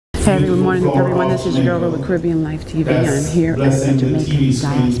Hey, good morning everyone. This is your girl with Caribbean Life TV. I'm here at the Jamaican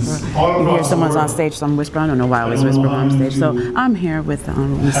Diaspora. You hear someone's on stage, so I'm whispering. I don't know why I always whisper on stage. So I'm here with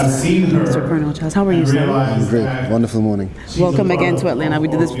Mr. Pearnel Charles. How are you, sir? I'm great. Wonderful morning. Welcome again to Atlanta. We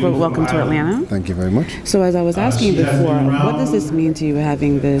did this before. Welcome to Atlanta. Thank you very much. So as I was asking before, what does this mean to you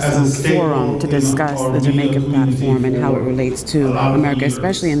having this forum to discuss the Jamaican platform and how it relates to America,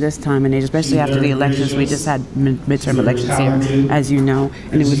 especially in this time and age, especially after the elections? We just had midterm elections here, as you know,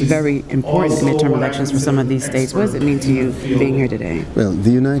 and it was very important midterm elections for some of these states. What does it mean to you being here today? Well, the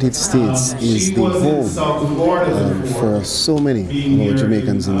United States is the home for so many of our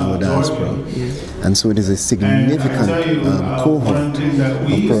Jamaicans in our diaspora. And so it is a significant cohort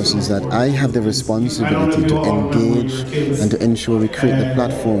of persons that I have the responsibility to engage and to ensure we create the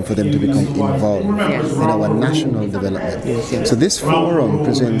platform for them to become involved in our national development. So this forum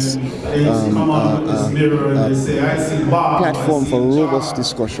presents a platform for robust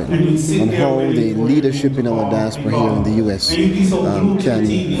discussion on how the leadership in our diaspora here in the U.S.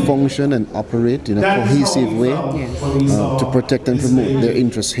 can function and operate in a cohesive way to protect and promote their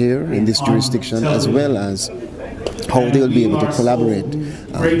interests here in this jurisdiction, as well as how they will be able to collaborate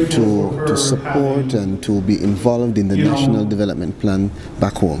to support and to be involved in the national development plan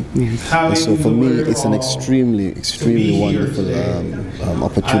back home. And so for me, it's an extremely wonderful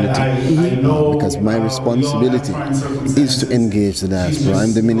opportunity because my responsibility is to engage the diaspora.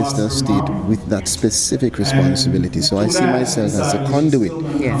 I'm the Minister of State with that specific responsibility. So I see myself as a conduit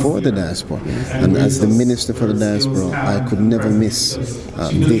for the diaspora. And as the Minister for the Diaspora, I could never miss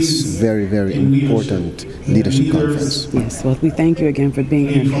this very important leadership conference. Yes, well, we thank you again for being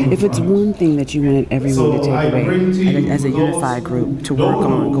here. If it's one thing that you wanted everyone to take away as a unified group to work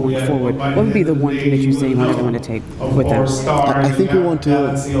on going forward, what would be the one thing that you say you want everyone to take with them? I think we want to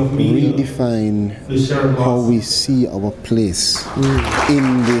redefine how we see our place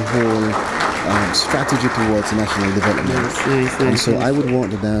in the whole strategy towards national development. And so I would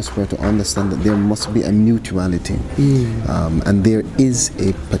want the diaspora to understand that there must be a mutuality, and there is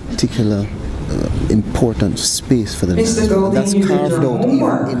a particular important space for the diaspora. That's carved out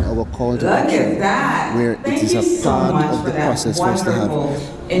even in our call to action, where it is a part of the process for us to have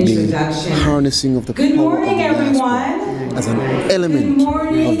the harnessing of the power of the diaspora as an element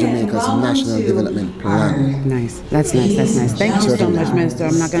of Jamaica's national development plan. Nice. That's nice. Thank you so much, Minister.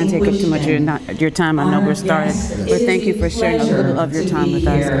 I'm not going to take up too much of your time. I know we're started, but thank you for sharing a little of your time with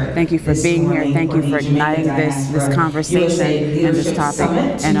us. Thank you for being here. Thank you for igniting this conversation and this topic.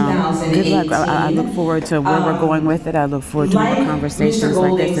 And good luck. I look forward to where we're going with it. I look forward to more conversations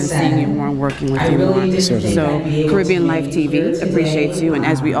like this and seeing you more and working with you more. So Caribbean Life TV appreciates you, and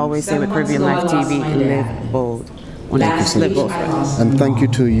as we always say with Caribbean Life TV, live bold. And thank you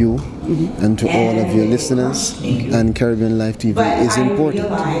to you and to all of your listeners. And Caribbean Life TV is important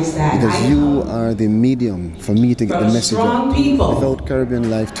because you are the medium for me to get the message out. Without Caribbean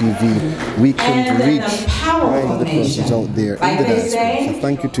Life TV, we can't reach all of the persons out there in the diaspora. So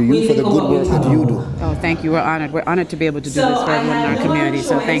thank you to you for the good work that you do. Oh, thank you. We're honored. We're honored to be able to do this for everyone in our community.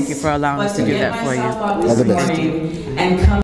 So thank you for allowing us to do that for you. All the best.